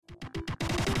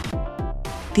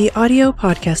The audio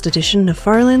podcast edition of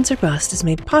Farlands or Bust is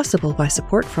made possible by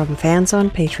support from fans on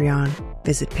Patreon.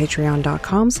 Visit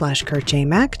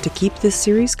patreon.com/KurtJMac to keep this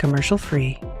series commercial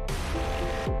free.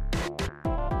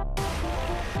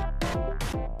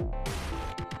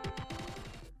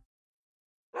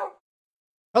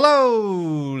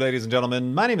 Hello, ladies and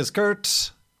gentlemen. My name is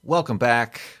Kurt. Welcome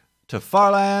back to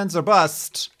Farlands or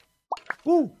Bust.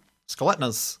 Woo!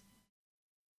 Skeletnas.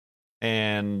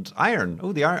 And iron.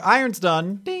 Oh, the iron's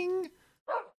done. Ding!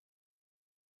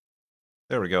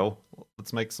 There we go.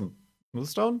 Let's make some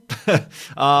smoothstone.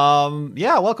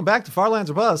 Yeah, welcome back to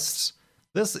Farlands or Bust.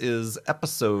 This is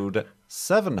episode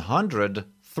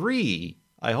 703.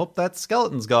 I hope that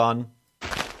skeleton's gone.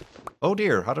 Oh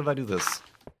dear, how did I do this?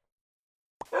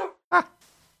 I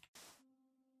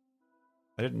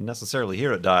didn't necessarily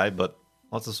hear it die, but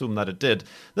let's assume that it did.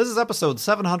 This is episode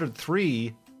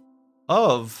 703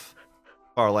 of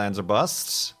Farlands or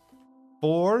Bust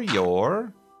for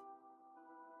your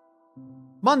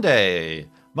Monday,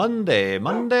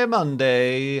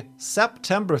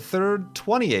 September 3rd,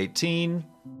 2018.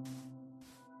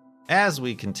 As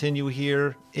we continue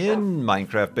here in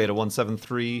Minecraft Beta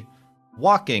 173,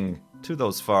 walking to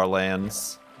those far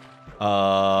lands.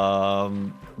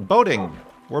 Boating.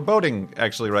 We're boating,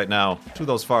 actually, right now, to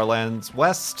those far lands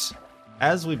west,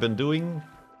 as we've been doing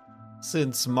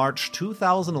since March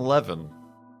 2011.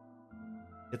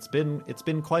 It's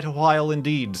been quite a while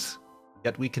indeed,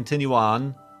 yet we continue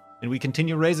on, and we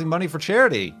continue raising money for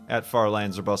charity at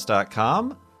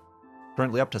farlandsorbust.com.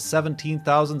 Currently up to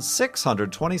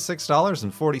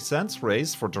 $17,626.40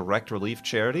 raised for direct relief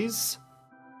charities.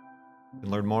 You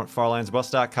can learn more at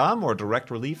farlandsorbust.com or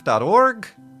directrelief.org.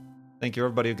 Thank you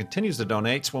everybody who continues to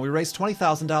donate. When we raise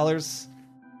 $20,000,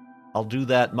 I'll do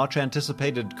that much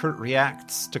anticipated Kurt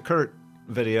Reacts to Kurt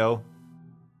video.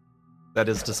 That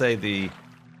is to say, the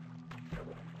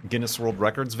Guinness World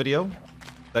Records video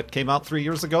that came out 3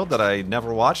 years ago that I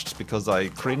never watched because I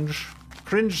cringe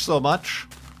so much.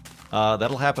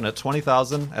 That'll happen at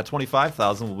 20,000. At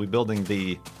 25,000, we'll be building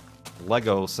the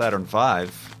Lego Saturn V.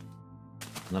 And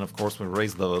then, of course, we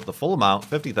raise the full amount,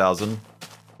 50,000.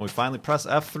 We finally press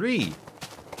F3.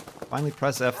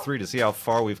 Press F3 to see how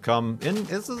far we've come.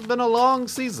 This has been a long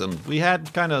season. We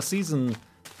had kind of season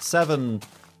 7A,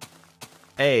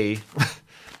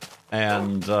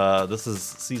 and this is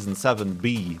season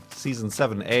 7B. Season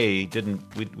 7A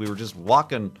we were just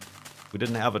walking. We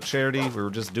didn't have a charity. We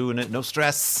were just doing it, no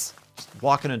stress, just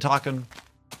walking and talking.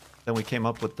 Then we came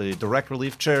up with the direct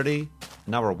relief charity.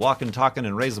 Now we're walking, talking,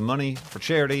 and raising money for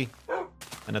charity.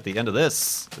 And at the end of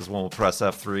this is when we'll press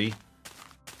F3.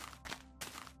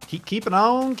 Keeping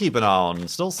on.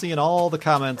 Still seeing all the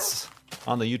comments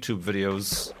on the YouTube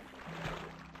videos.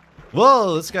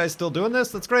 Whoa, this guy's still doing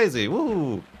this? That's crazy.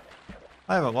 Woo!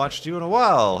 I haven't watched you in a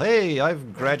while. Hey,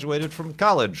 I've graduated from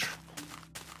college.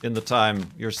 In the time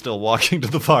you're still walking to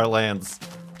the far lands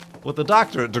with a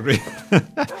doctorate degree.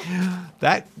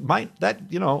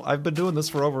 I've been doing this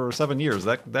for over 7 years.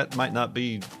 That might not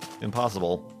be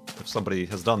impossible if somebody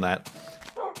has done that.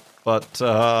 But,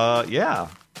 yeah.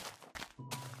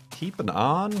 Keeping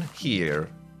on here,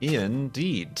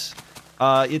 indeed.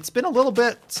 It's been a little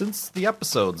bit since the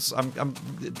episodes.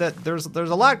 There's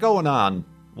a lot going on,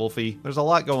 Wolfie. There's a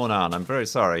lot going on. I'm very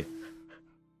sorry.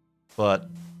 But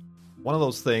one of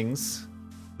those things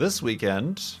this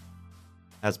weekend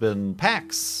has been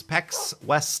PAX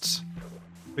West,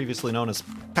 previously known as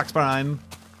PAX Prime,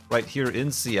 right here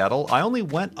in Seattle. I only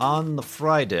went on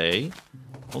Friday,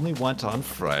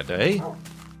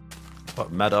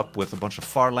 but met up with a bunch of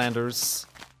Farlanders,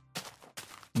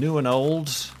 new and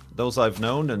old, those I've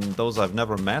known and those I've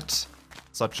never met,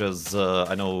 such as,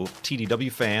 I know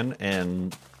TDW Fan,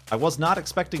 and I was not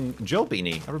expecting Joe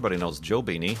Beanie. Everybody knows Joe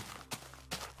Beanie.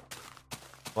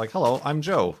 Like, hello, I'm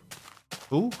Joe.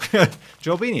 Who?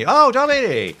 Joe Beanie. Oh, Joe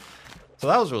Beanie! So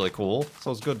that was really cool.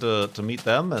 So it was good to meet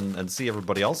them and see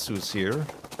everybody else who's here.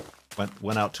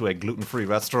 Went out to a gluten-free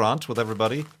restaurant with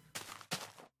everybody.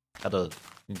 Had a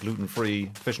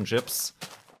gluten-free fish and chips. It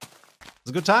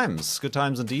was good times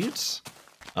indeed.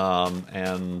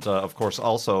 And of course,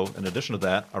 also in addition to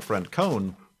that, our friend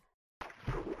Cone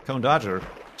Dodger,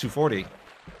 240.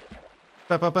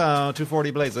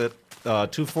 240 blaze it.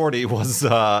 240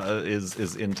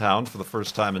 is in town for the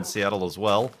first time in Seattle as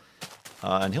well,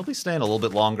 and he'll be staying a little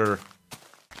bit longer.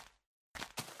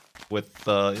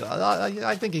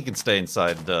 I think he can stay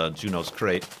inside Juno's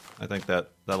crate. I think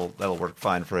that'll work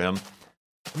fine for him.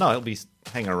 No, he'll be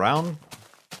hanging around,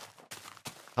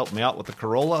 help me out with the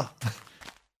Corolla.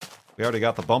 We already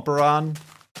got the bumper on.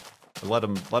 Let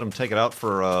him take it out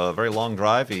for a very long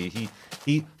drive. He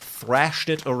thrashed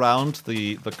it around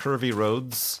the curvy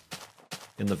roads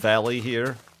in the valley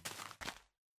here.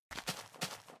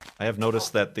 I have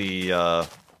noticed that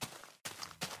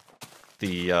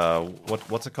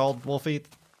what's it called, Wolfie?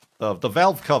 The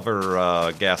valve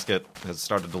cover gasket has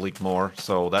started to leak more,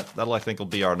 so that'll I think will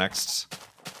be our next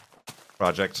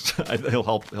project. He'll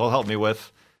help me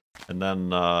with, and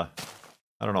then I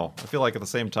don't know. I feel like at the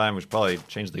same time we should probably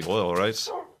change the oil, right?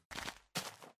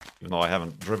 Even though I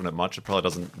haven't driven it much, it probably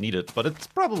doesn't need it, but it's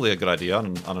probably a good idea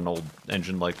on an old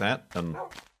engine like that. And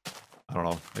I don't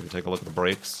know, maybe take a look at the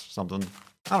brakes, something.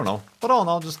 I don't know, but all in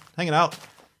all, just hanging out,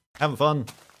 having fun.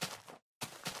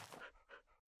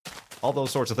 All those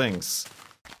sorts of things.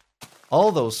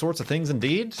 All those sorts of things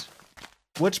indeed.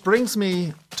 Which brings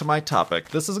me to my topic.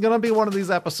 This is going to be one of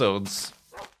these episodes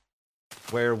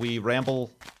where we ramble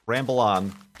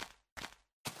on.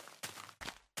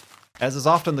 As is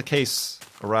often the case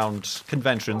around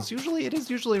conventions. It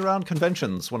is usually around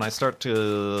conventions when I start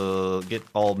to get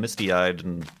all misty-eyed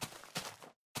and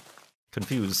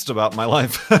confused about my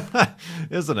life.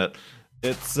 Isn't it?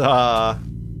 It's,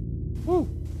 woo.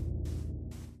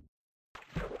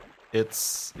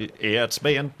 It's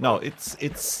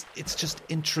just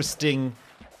interesting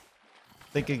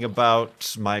thinking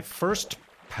about my first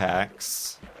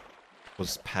PAX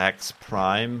was PAX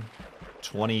Prime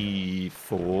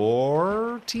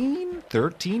 2014,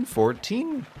 13,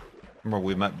 14. Remember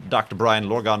we met Dr. Brian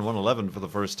Lorgon 111 for the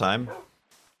first time.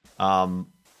 But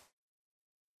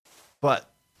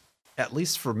at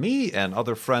least for me and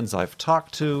other friends I've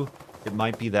talked to, it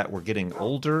might be that we're getting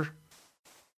older.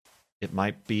 It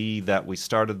might be that we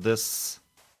started this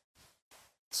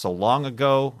so long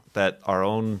ago that our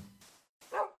own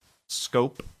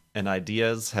scope and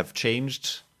ideas have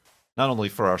changed, not only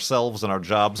for ourselves and our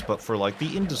jobs, but for like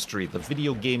the industry, the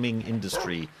video gaming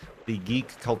industry, the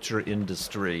geek culture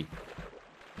industry.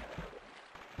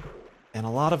 And a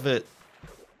lot of it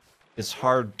is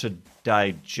hard to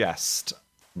digest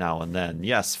now and then.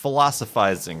 Yes,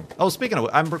 philosophizing. Oh, speaking of,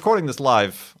 I'm recording this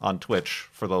live on Twitch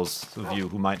for those of you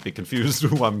who might be confused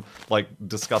who I'm like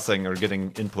discussing or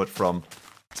getting input from.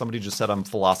 Somebody just said I'm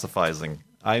philosophizing.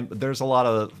 There's a lot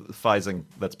of phizing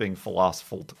that's being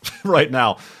philosophized right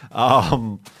now.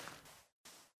 So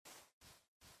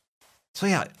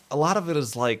yeah, a lot of it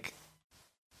is like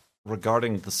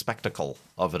regarding the spectacle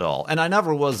of it all. And I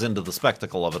never was into the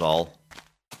spectacle of it all.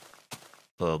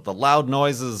 The loud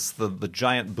noises, the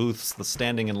giant booths, the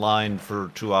standing in line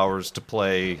for 2 hours to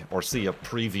play or see a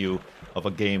preview of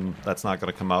a game that's not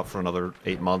going to come out for another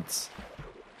 8 months.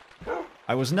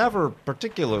 I was never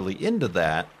particularly into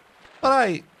that,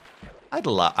 but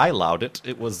I allowed it.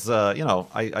 It was,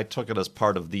 I took it as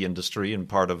part of the industry and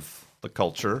part of the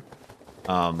culture.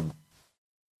 I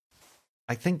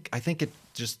think it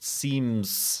just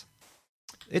seems...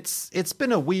 It's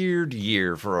been a weird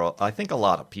year for, I think, a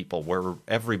lot of people, where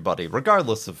everybody,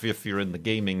 regardless of if you're in the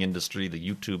gaming industry, the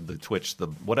YouTube, the Twitch, the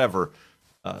whatever,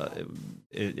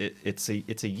 it's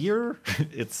a year.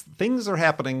 Things are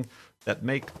happening that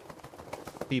make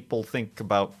people think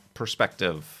about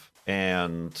perspective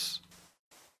and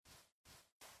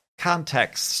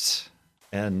context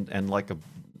and like a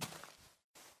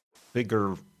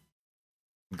bigger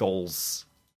goals,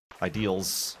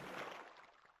 ideals,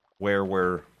 where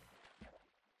we're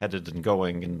headed and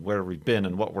going and where we've been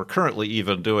and what we're currently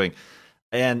even doing.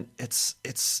 And it's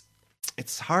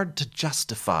hard to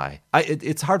justify.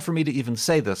 It's hard for me to even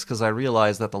say this because I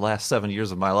realize that the last 7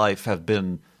 years of my life have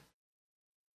been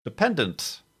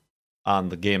dependent on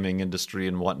the gaming industry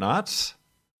and whatnot.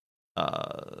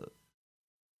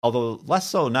 Although less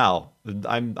so now.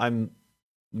 I'm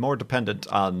more dependent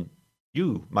on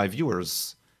you, my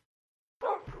viewers,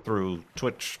 through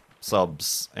Twitch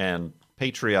subs and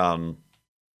Patreon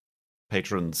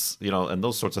patrons, and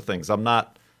those sorts of things. I'm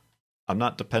not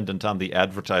dependent on the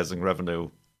advertising revenue.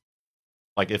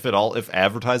 Like if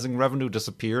advertising revenue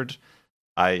disappeared,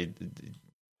 that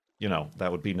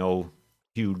would be no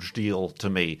huge deal to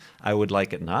me. I would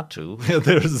like it not to.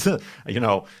 There's,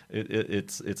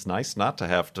 it's nice not to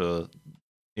have to,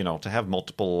 to have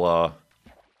multiple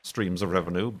streams of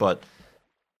revenue, but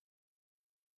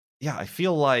yeah, I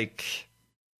feel like,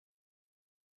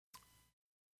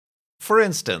 for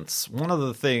instance, one of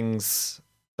the things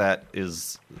that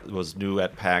was new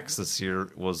at PAX this year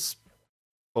was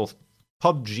both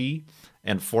PUBG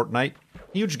and Fortnite.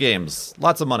 Huge games,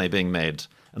 lots of money being made,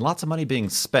 and lots of money being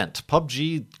spent.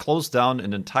 PUBG closed down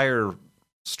an entire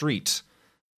street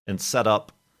and set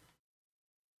up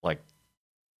like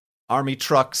army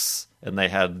trucks, and they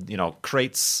had,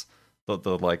 crates,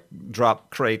 the like drop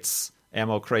crates,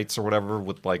 ammo crates or whatever,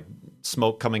 with like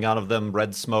smoke coming out of them,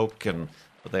 red smoke, and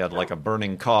But they had like a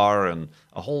burning car and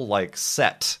a whole like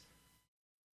set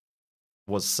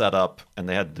was set up, and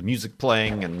they had the music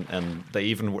playing, and they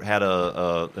even had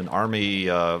an army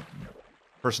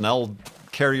personnel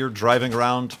carrier driving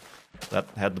around that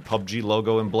had the PUBG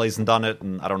logo emblazoned on it,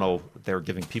 and I don't know, they were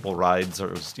giving people rides, or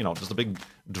it was, just a big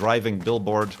driving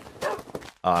billboard.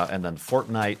 And then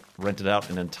Fortnite rented out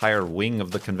an entire wing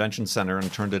of the convention center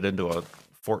and turned it into a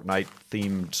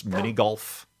Fortnite-themed mini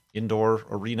golf indoor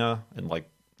arena, and like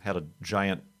had a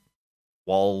giant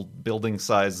wall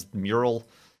building-sized mural.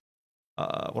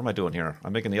 What am I doing here?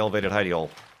 I'm making the elevated hidey hole.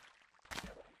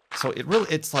 So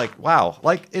it's like, wow,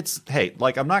 like hey,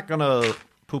 like I'm not gonna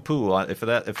poo-poo on if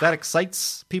that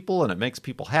excites people and it makes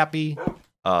people happy.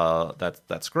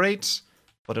 That's great,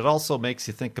 but it also makes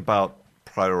you think about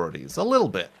priorities a little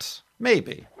bit,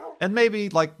 maybe. And maybe,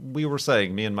 like we were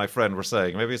saying, me and my friend were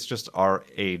saying, maybe it's just our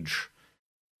age,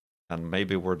 and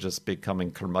maybe we're just becoming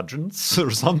curmudgeons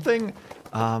or something.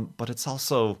 But it's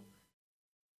also,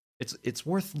 it's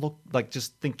worth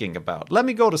just thinking about. Let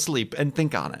me go to sleep and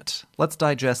think on it. Let's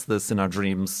digest this in our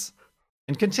dreams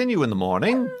and continue in the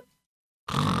morning.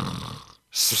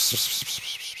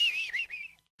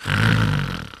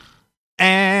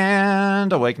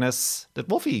 And awakeness. Did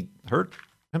Wolfie hurt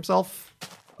himself?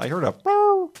 I heard a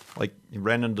like he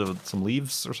ran into some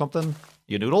leaves or something.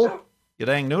 You noodle? You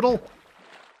dang noodle?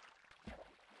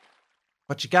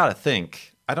 But you gotta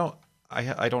think. I don't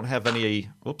have any.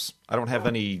 Oops. I don't have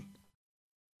any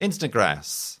instant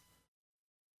grass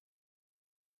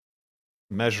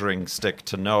measuring stick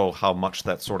to know how much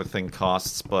that sort of thing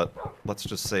costs. But let's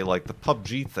just say, like the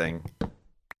PUBG thing,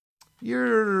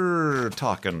 you're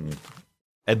talking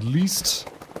at least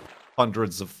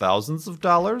hundreds of thousands of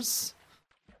dollars,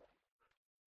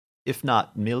 if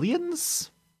not millions,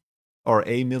 or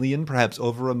a million, perhaps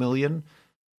over a million.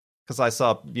 Because I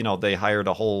saw, they hired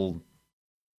a whole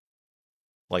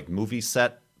like movie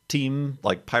set team,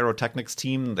 like pyrotechnics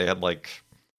team. They had like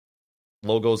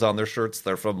logos on their shirts.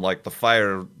 They're from like the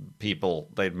fire people.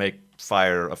 They'd make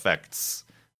fire effects.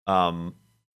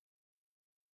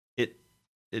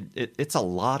 It's a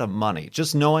lot of money.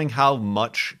 Just knowing how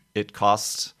much it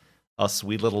costs a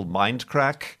sweet little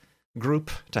Mindcrack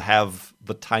group to have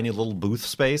the tiny little booth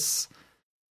space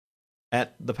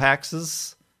at the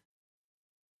PAXs,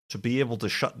 to be able to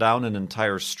shut down an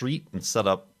entire street and set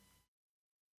up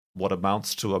what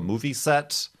amounts to a movie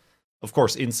set. Of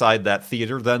course, inside that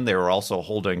theater, then they were also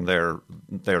holding their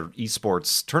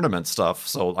esports tournament stuff.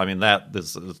 So, I mean, that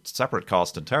is a separate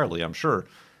cost entirely, I'm sure.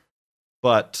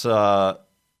 But,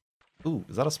 ooh,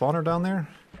 is that a spawner down there?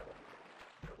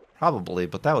 Probably,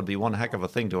 but that would be one heck of a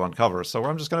thing to uncover. So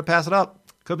I'm just going to pass it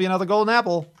up. Could be another golden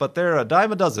apple, but they're a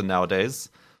dime a dozen nowadays.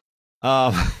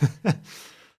 So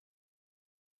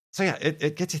yeah,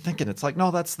 it gets you thinking. It's like,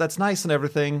 no, that's nice and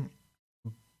everything,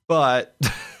 but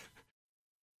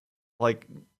like,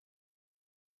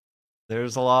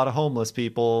 there's a lot of homeless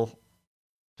people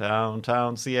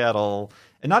downtown Seattle,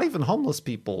 and not even homeless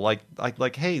people. Like,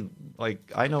 hey,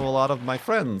 like I know a lot of my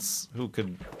friends who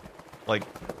could like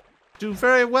do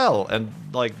very well and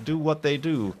like do what they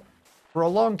do for a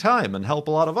long time and help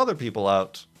a lot of other people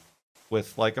out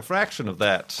with like a fraction of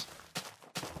that.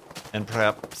 And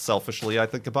perhaps selfishly, I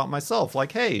think about myself,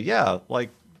 like, hey, yeah, like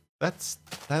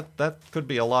that could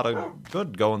be a lot of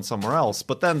good going somewhere else.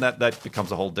 But then that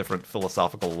becomes a whole different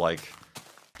philosophical like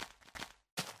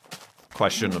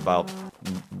question about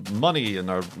money and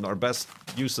our best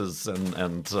uses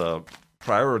and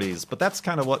priorities. But that's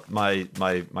kind of what my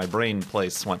brain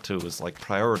place went to, is like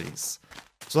priorities.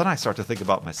 So then I start to think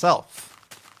about myself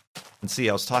and see,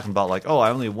 I was talking about like, oh, I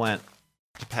only went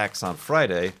to PAX on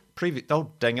Friday. Oh,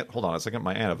 dang it. Hold on a second.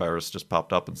 My antivirus just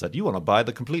popped up and said, you want to buy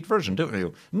the complete version, don't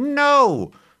you?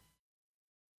 No!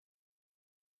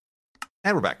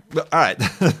 And we're back. All right.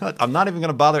 I'm not even going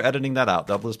to bother editing that out.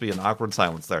 That'll just be an awkward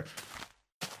silence there.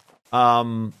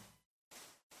 What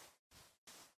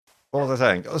was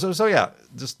I saying? So yeah,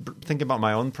 just thinking about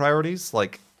my own priorities,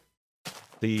 like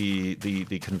the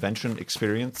convention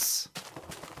experience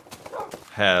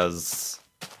has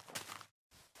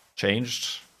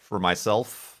changed for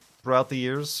myself throughout the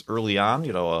years. Early on,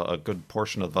 a good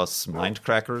portion of us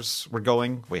Mindcrackers were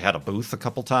going. We had a booth a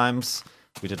couple times.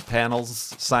 We did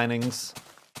panels, signings,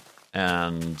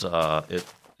 and it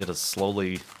has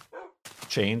slowly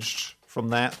changed from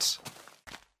that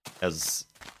as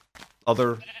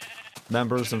other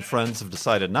members and friends have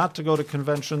decided not to go to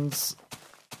conventions.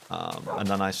 And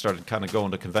then I started kind of going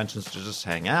to conventions to just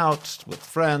hang out with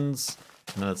friends.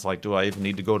 And then it's like, do I even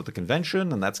need to go to the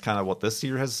convention? And that's kind of what this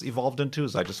year has evolved into,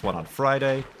 is I just went on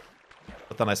Friday.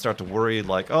 But then I start to worry,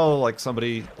 like, oh, like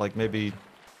somebody, like maybe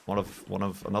one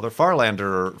of another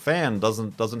Farlander fan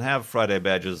doesn't have Friday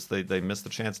badges. They miss the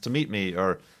chance to meet me,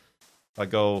 or if I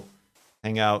go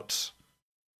hang out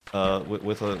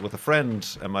with a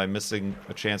friend, am I missing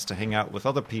a chance to hang out with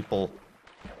other people?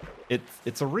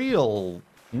 It's a real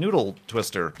noodle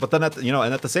twister. But then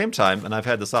and at the same time, and I've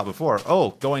had this thought before,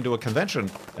 going to a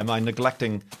convention, am I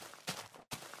neglecting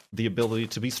the ability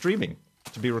to be streaming,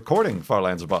 to be recording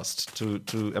Farlands or Bust?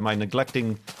 Am I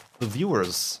neglecting the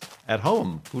viewers at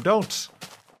home who don't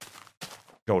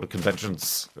go to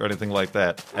conventions or anything like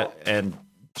that? And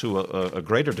to a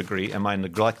greater degree, am I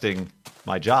neglecting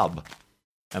my job?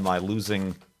 Am I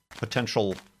losing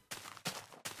potential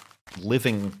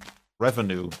living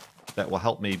revenue that will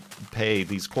help me pay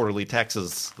these quarterly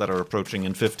taxes that are approaching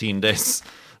in 15 days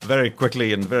very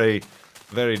quickly and very,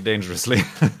 very dangerously? Is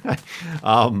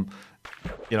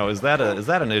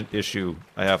that an issue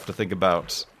I have to think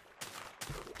about?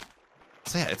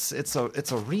 So yeah, it's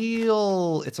a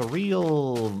real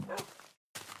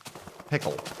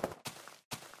pickle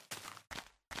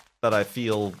that I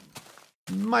feel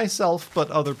myself,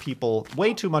 but other people,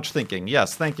 way too much thinking.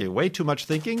 Yes, thank you. Way too much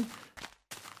thinking,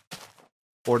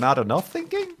 or not enough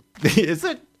thinking. Is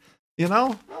it? Is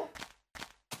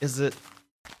it?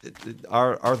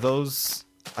 Are those?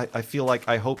 I feel like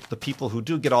I hope the people who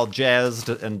do get all jazzed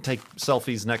and take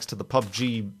selfies next to the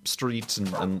PUBG street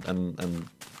and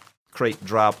crate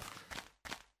drop,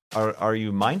 are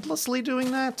you mindlessly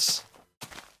doing that?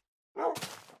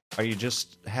 Are you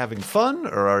just having fun,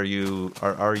 or are you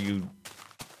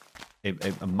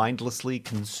a mindlessly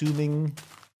consuming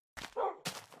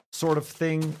sort of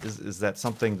thing? Is that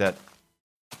something that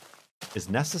is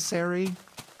necessary,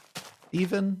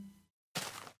 even?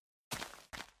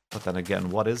 But then again,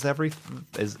 what is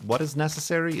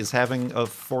necessary? Is having a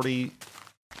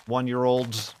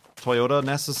 41-year-old Toyota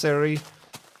necessary?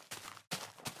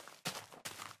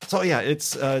 So yeah,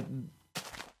 it's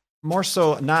more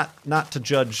so not to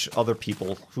judge other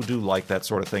people who do like that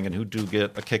sort of thing and who do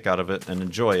get a kick out of it and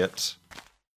enjoy it,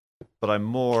 but I'm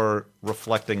more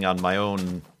reflecting on my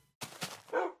own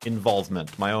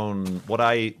involvement, my own, what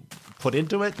I put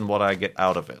into it and what I get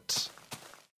out of it.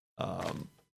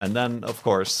 And then, of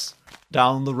course,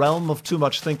 down the realm of too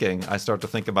much thinking, I start to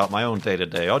think about my own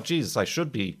day-to-day. Oh, geez,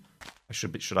 should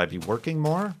I be working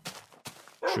more?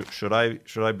 Should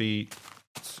I be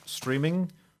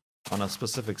streaming on a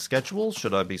specific schedule?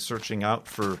 Should I be searching out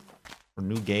for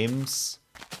new games,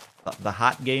 the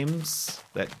hot games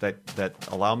that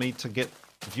allow me to get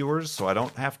viewers, so I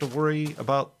don't have to worry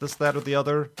about this, that, or the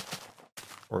other,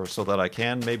 or so that I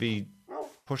can maybe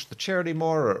push the charity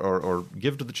more or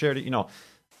give to the charity?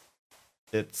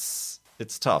 It's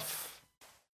tough.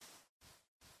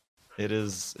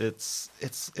 It's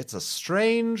a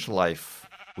strange life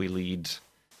we lead.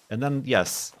 And then,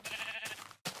 yes,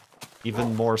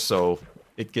 even more so,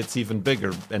 it gets even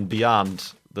bigger and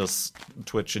beyond this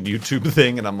Twitch and YouTube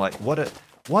thing, and I'm like, what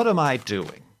am I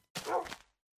doing?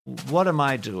 What am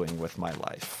I doing with my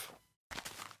life?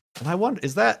 And I wonder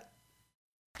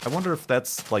if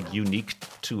that's like unique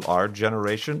to our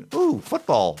generation. Ooh,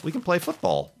 football. We can play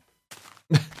football.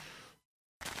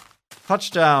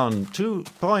 Touchdown,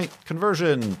 2-point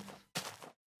conversion.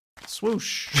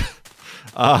 Swoosh.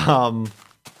 That's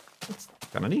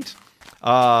kind of neat.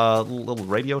 Little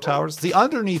radio towers. The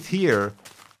underneath here,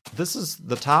 this is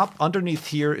the top. Underneath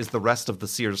here is the rest of the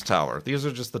Sears Tower. These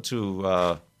are just the two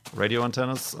radio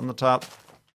antennas on the top.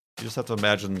 You just have to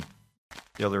imagine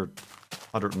the other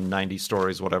 190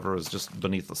 stories, whatever, is just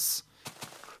beneath us.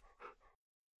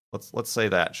 Let's say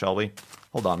that, shall we?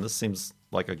 Hold on, this seems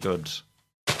like a good...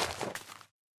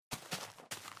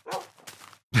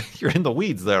 You're in the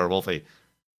weeds there, Wolfie.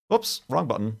 Whoops, wrong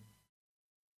button.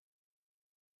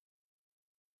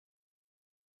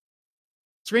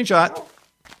 Screenshot.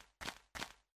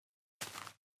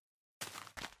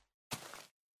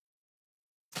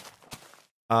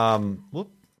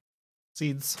 Whoop.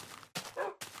 Seeds.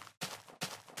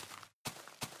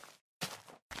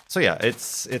 So yeah,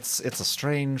 it's a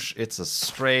strange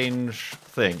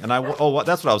thing. And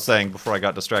that's what I was saying before I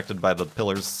got distracted by the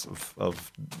pillars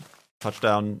of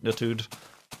touchdown-itude.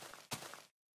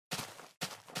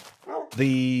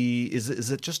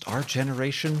 Is it just our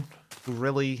generation who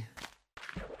really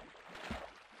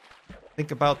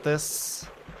think about this?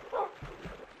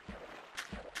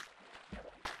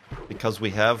 Because we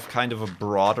have kind of a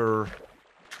broader,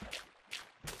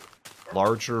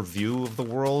 larger view of the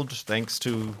world, thanks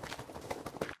to,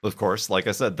 of course, like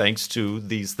I said, thanks to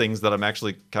these things that I'm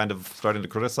actually kind of starting to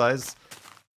criticize.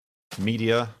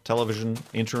 Media, television,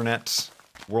 internet,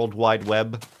 World Wide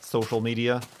Web, social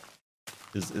media.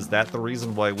 Is that the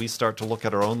reason why we start to look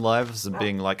at our own lives and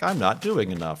being like, I'm not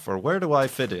doing enough, or where do I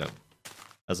fit in?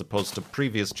 As opposed to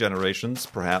previous generations,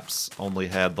 perhaps only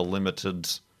had the limited,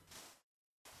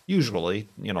 usually,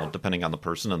 depending on the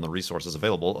person and the resources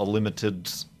available, a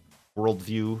limited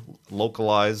worldview,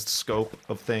 localized scope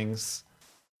of things.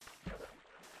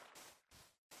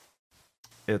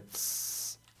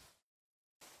 It's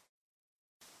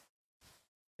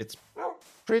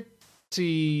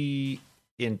pretty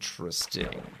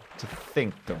interesting to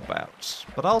think about,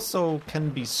 but also can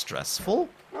be stressful.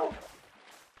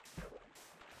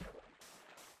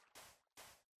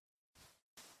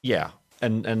 Yeah,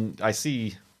 and I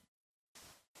see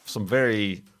some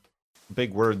very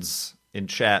big words in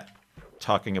chat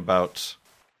talking about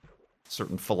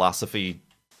certain philosophy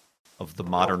of the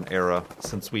modern era,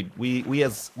 since we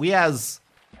as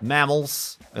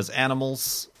mammals, as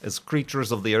animals, as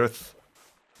creatures of the earth,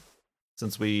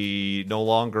 since we no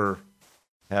longer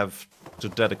have to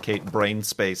dedicate brain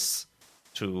space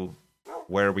to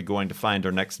where are we going to find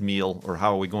our next meal, or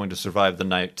how are we going to survive the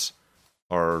night,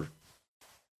 or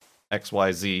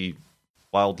XYZ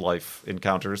wildlife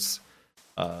encounters.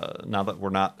 Now that we're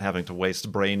not having to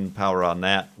waste brain power on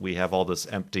that, we have all this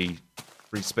empty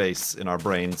free space in our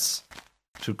brains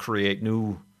to create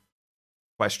new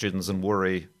questions and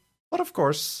worry. But of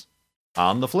course,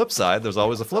 on the flip side, there's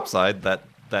always a flip side, that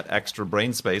extra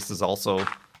brain space has also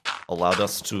allowed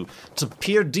us to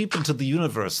peer deep into the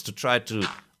universe, to try to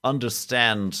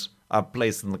understand our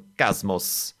place in the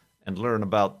cosmos and learn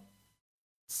about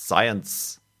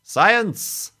science,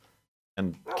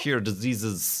 and cure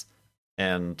diseases,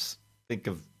 and think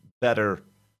of better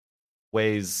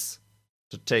ways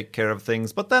to take care of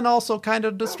things, but then also kind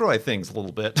of destroy things a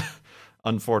little bit.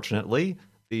 Unfortunately,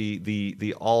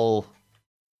 the all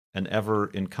and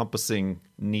ever encompassing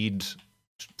need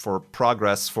for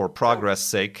progress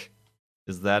sake,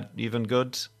 is that even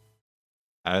good?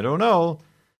 I don't know.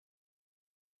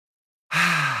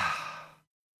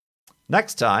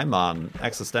 Next time on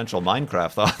Existential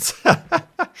Minecraft Thoughts.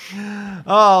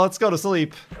 Oh, let's go to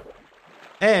sleep.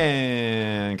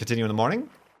 And continue in the morning.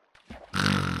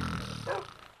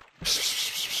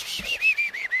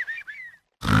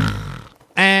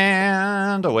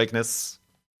 And awakeness.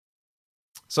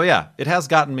 So yeah, it has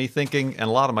gotten me thinking, and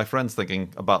a lot of my friends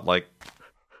thinking, about, like,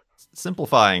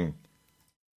 simplifying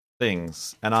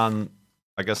things. And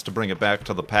I guess to bring it back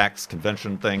to the PAX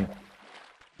convention thing,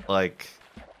 like,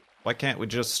 why can't we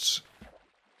just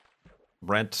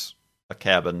rent a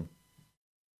cabin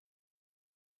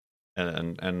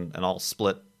and I'll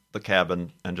split the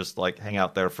cabin and just, like, hang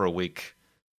out there for a week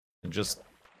and just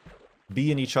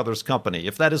be in each other's company,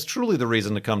 if that is truly the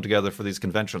reason to come together for these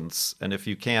conventions, and if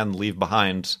you can leave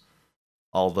behind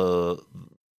all the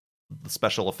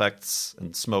special effects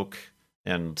and smoke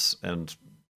and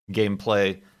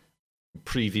gameplay,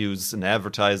 previews and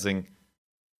advertising.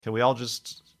 Can we all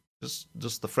just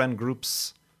the friend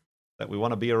groups that we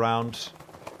want to be around,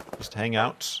 just hang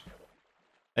out?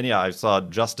 And yeah, I saw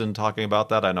Justin talking about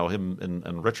that. I know him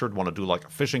and Richard want to do, like, a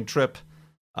fishing trip.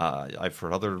 I've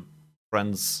heard other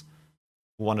friends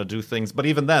who want to do things, but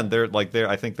even then,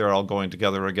 I think they're all going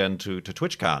together again to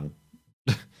TwitchCon.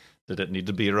 Did it need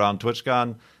to be around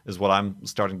TwitchCon? Is what I'm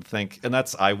starting to think. And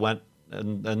I went,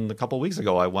 and a couple weeks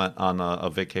ago, I went on a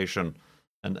vacation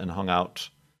and hung out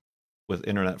with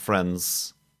internet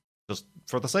friends just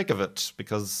for the sake of it,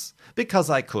 because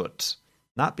I could.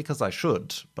 Not because I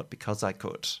should, but because I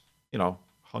could.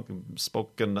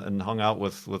 Spoke and hung out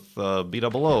with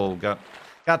BOO, got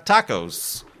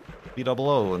tacos,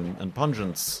 BOO and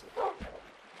pungents.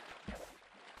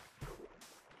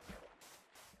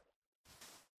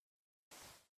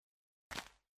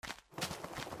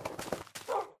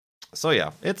 So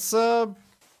yeah, it's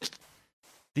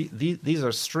these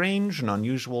are strange and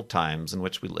unusual times in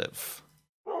which we live,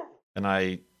 and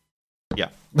I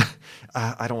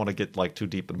don't want to get, like, too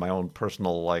deep in my own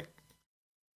personal, like,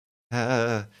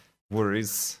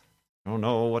 worries. I don't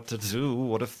know what to do.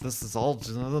 What if this is all,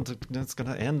 it's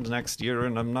gonna end next year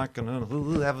and I'm not gonna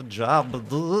have a job?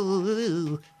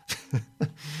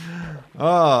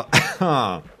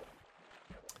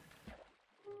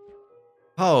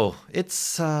 Oh,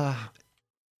 it's a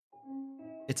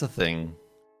thing,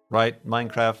 right?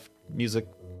 Minecraft, music,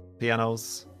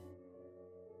 pianos.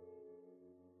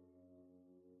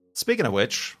 Speaking of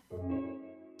which,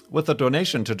 with a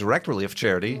donation to Direct Relief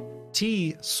charity,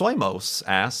 T. Soimos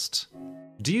asked,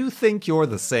 "Do you think you're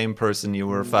the same person you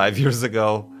were 5 years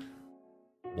ago?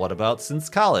 What about since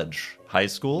college? High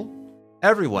school?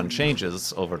 Everyone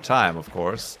changes over time, of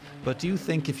course, but do you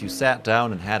think if you sat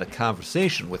down and had a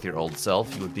conversation with your old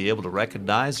self, you would be able to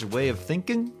recognize your way of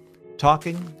thinking?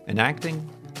 talking and acting,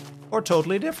 or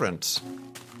totally different?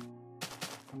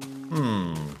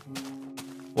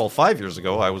 Well, 5 years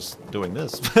ago, I was doing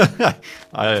this.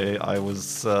 I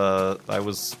was,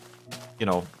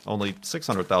 only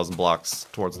 600,000 blocks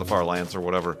towards the far lands or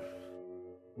whatever.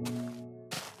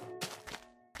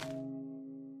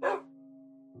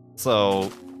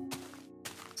 So,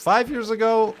 5 years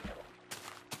ago,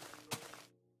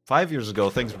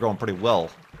 things were going pretty well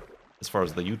as far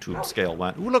as the YouTube scale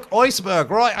went. Ooh, look,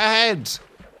 iceberg right ahead!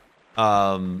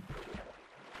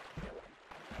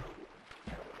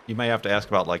 You may have to ask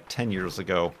about, 10 years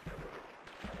ago.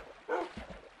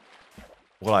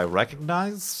 Will I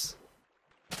recognize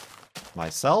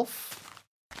myself?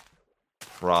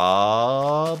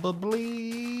 Probably.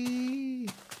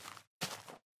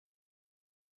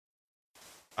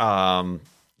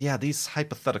 Yeah, these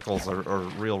hypotheticals are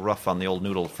real rough on the old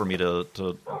noodle for me to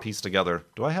piece together.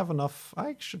 Do I have enough?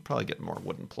 I should probably get more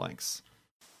wooden planks.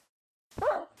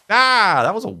 Ah,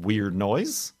 that was a weird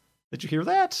noise. Did you hear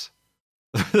that?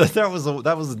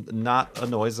 that was not a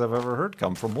noise I've ever heard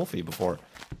come from Wolfie before.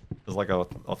 It was like a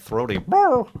throaty.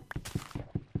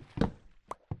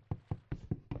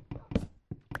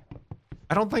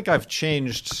 I don't think I've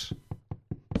changed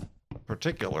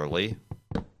particularly.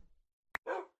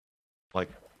 Like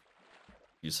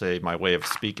you say, my way of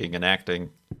speaking and acting.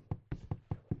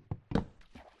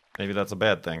 Maybe that's a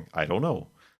bad thing. I don't know.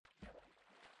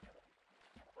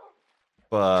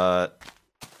 But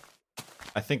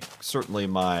I think certainly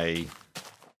my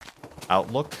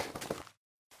outlook,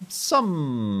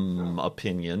 some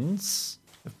opinions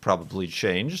have probably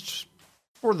changed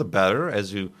for the better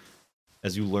as you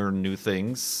learn new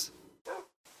things,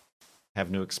 have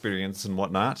new experience and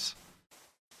whatnot.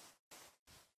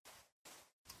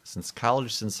 Since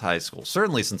college, since high school.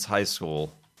 Certainly since high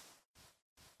school.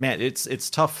 Man, it's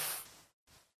tough,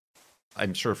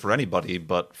 I'm sure, for anybody,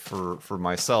 but for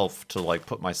myself to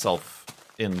put myself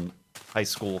in high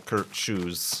school Kurt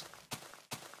shoes.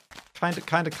 Kind of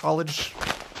college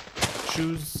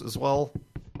shoes as well.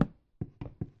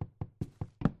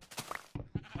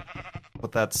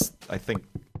 But that's, I think,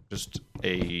 just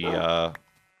a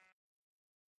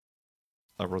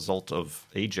result of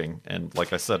aging and,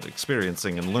 like I said,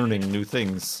 experiencing and learning new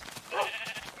things.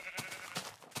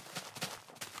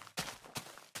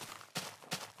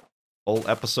 Old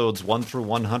episodes 1 through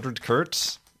 100,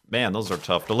 Kurt. Man, those are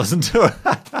tough to listen to.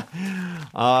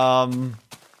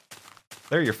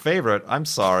 They're your favorite. I'm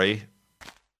sorry.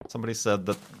 Somebody said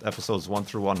that episodes 1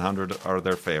 through 100 are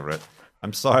their favorite.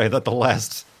 I'm sorry that the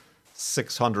last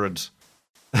 600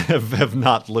 have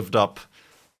not lived up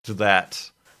to that.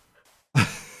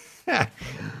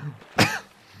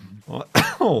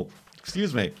 Oh,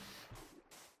 excuse me.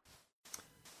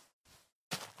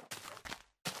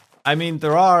 I mean,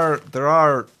 there are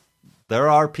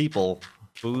people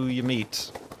who you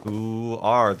meet who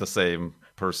are the same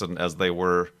person as they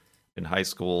were in high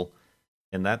school,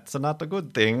 and that's not a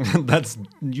good thing. That's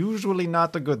usually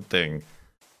not a good thing.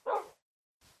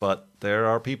 But there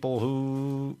are people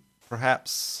who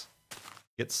perhaps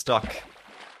get stuck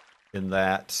in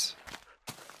that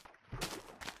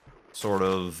sort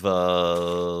of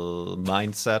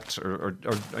mindset, or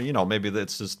maybe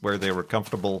it's just where they were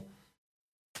comfortable,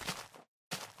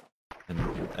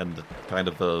 and the kind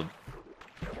of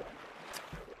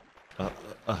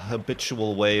a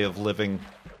habitual way of living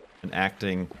and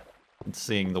acting and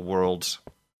seeing the world.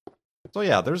 So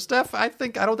yeah, there's I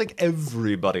don't think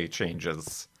everybody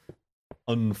changes,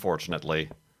 unfortunately.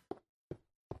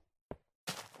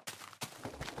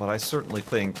 But I certainly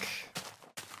think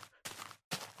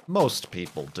most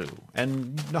people do.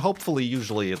 And hopefully,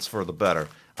 usually it's for the better.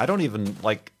 I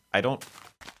don't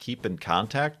keep in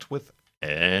contact with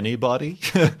anybody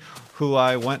who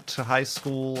I went to high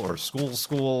school or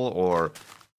school, or,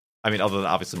 I mean, other than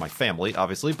obviously my family,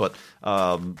 obviously, but,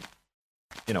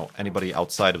 anybody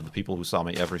outside of the people who saw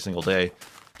me every single day.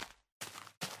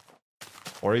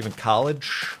 Or even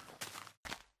college.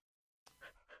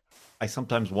 I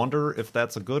sometimes wonder if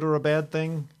that's a good or a bad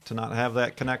thing, to not have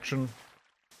that connection.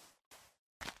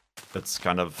 It's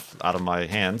kind of out of my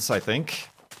hands, I think.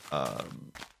 I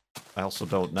also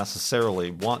don't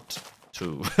necessarily want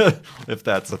to, if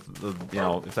that's if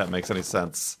that makes any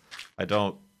sense. I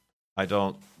don't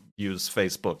use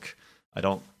Facebook. I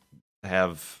don't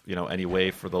have any way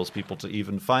for those people to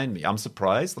even find me. I'm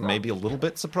surprised, maybe a little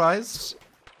bit surprised.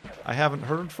 I haven't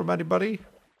heard from anybody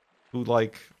who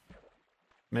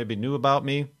maybe knew about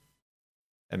me,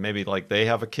 and maybe they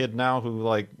have a kid now who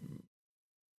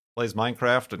plays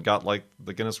Minecraft and got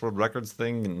the Guinness World Records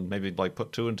thing, and maybe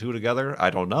put 2 and 2 together. I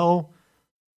don't know.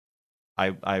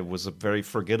 I was a very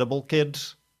forgettable kid.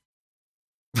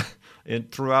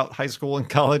 throughout high school and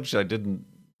college. I didn't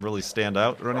really stand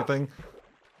out or anything.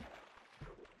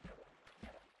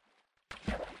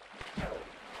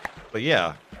 But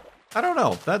yeah, I don't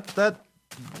know.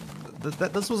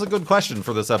 This was a good question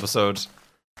for this episode,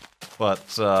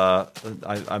 but I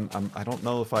don't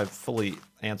know if I've fully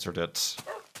answered it.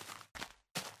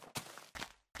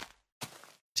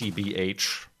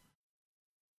 TBH.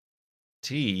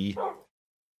 TBH.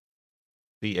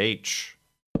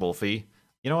 Wolfie.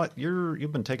 You know what?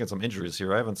 You've been taking some injuries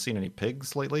here. I haven't seen any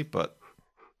pigs lately, but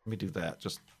let me do that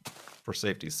just for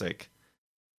safety's sake.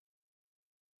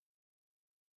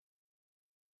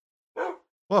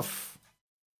 Woof.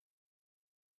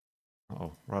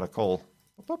 Oh, right a coal.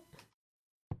 Whoop, whoop.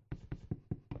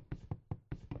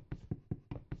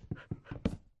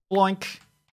 Bloink.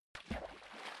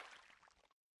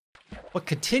 But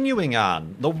continuing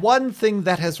on, the one thing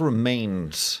that has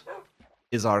remained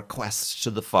is our quest to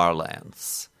the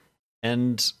Farlands.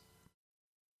 And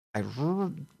I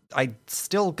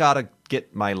still gotta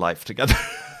get my life together.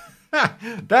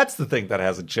 That's the thing that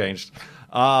hasn't changed.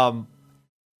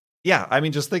 Yeah, I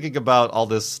mean, just thinking about all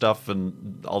this stuff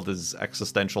and all these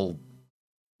existential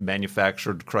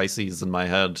manufactured crises in my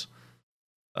head,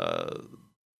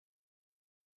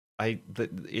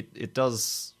 it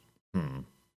does. I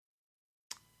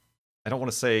don't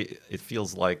want to say it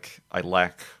feels like I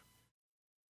lack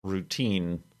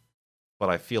routine, but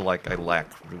I feel like I lack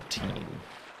routine.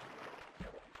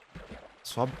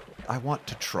 So I want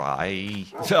to try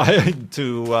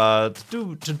to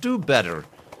do better.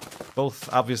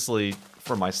 Both, obviously,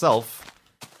 for myself,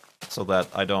 so that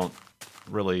I don't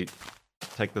really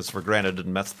take this for granted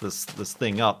and mess this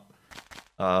thing up,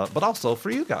 but also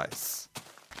for you guys.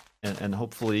 And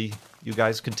hopefully you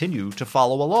guys continue to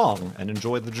follow along and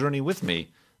enjoy the journey with me,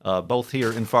 both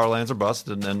here in Farlands or Bust,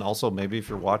 and then also maybe if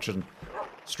you're watching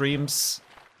streams,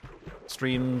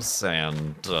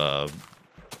 and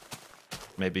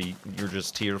maybe you're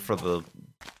just here for the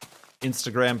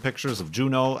Instagram pictures of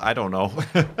Juno. I don't know.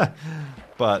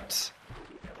 But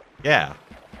yeah,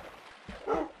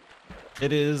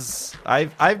 it is.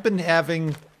 I've been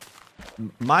having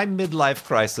my midlife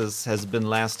crisis has been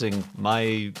lasting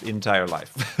my entire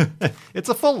life. It's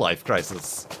a full life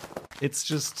crisis. It's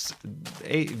just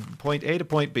point A to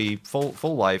point B,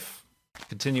 full life,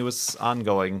 continuous,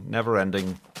 ongoing,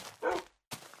 never-ending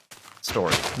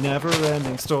story.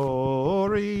 Never-ending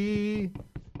story.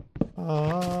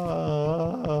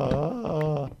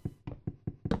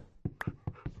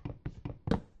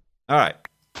 Alright.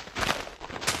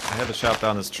 I had to chop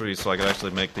down this tree so I could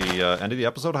actually make the end of the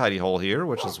episode hidey hole here,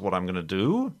 which is what I'm going to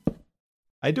do.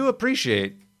 I do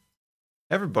appreciate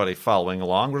everybody following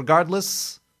along,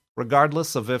 regardless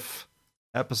of if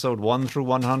episode 1 through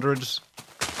 100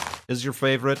 is your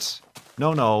favorite.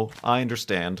 No, I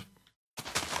understand.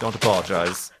 Don't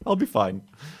apologize. I'll be fine.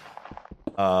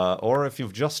 Or if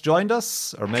you've just joined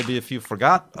us, or maybe if you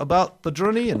forgot about the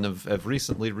journey and have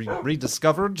recently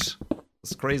rediscovered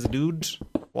this crazy dude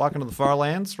walking to the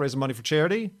Farlands, raising money for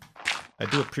charity, I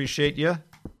do appreciate you.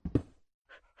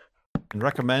 And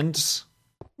recommend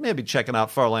maybe checking out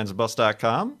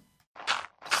farlandsbus.com.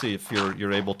 See if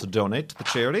you're able to donate to the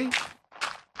charity.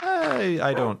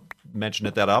 I don't mention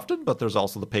it that often, but there's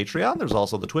also the Patreon. There's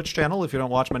also the Twitch channel if you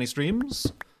don't watch many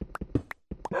streams.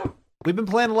 We've been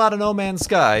playing a lot of No Man's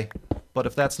Sky, but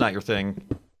if that's not your thing,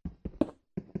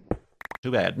 too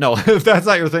bad. No, if that's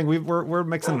not your thing, we're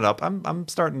mixing it up. I'm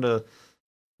starting to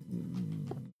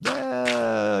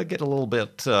get a little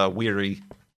bit weary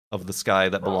of the sky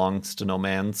that belongs to No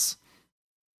Man's.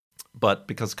 But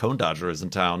because Cone Dodger is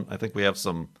in town, I think we have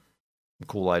some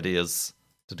cool ideas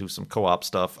to do some co-op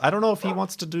stuff. I don't know if he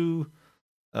wants to do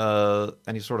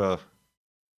any sort of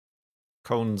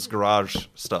Cone's Garage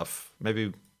stuff.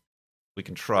 Maybe we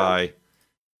can try...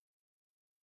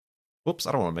 Whoops,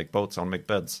 I don't want to make boats, I want to make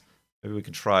beds. Maybe we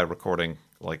can try recording,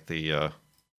 like, the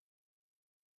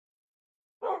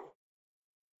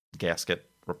gasket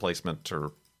replacement,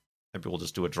 or maybe we'll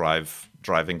just do a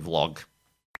driving vlog.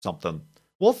 Something.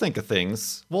 We'll think of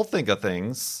things.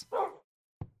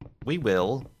 We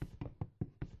will.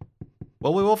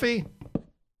 Will we, Wolfie?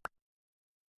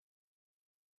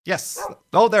 Yes.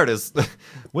 Oh, there it is.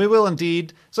 We will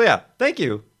indeed. So yeah, thank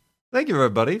you. Thank you,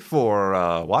 everybody,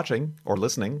 for watching or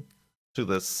listening to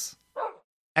this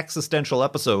existential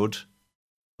episode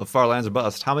of Farlands or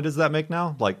Bust. How many does that make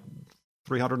now? Like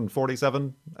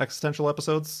 347 existential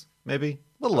episodes, maybe?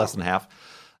 A little less than half.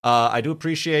 I do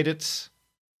appreciate it.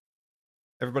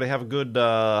 Everybody have a good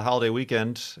holiday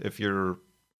weekend if you're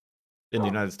in the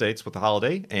United States with the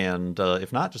holiday, and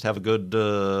if not, just have a good.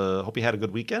 Hope you had a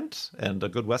good weekend and a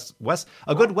good west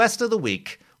of the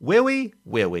week. Where we?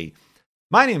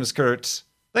 My name is Kurt.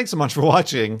 Thanks so much for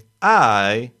watching.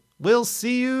 I will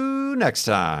see you next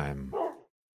time.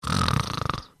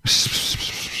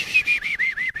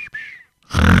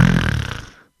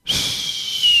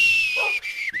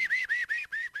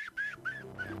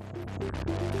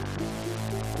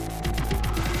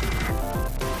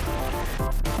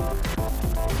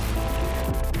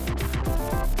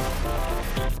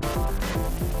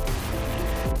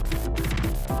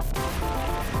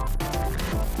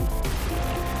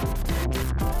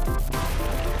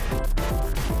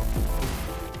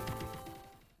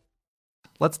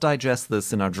 Let's digest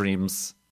this in our dreams.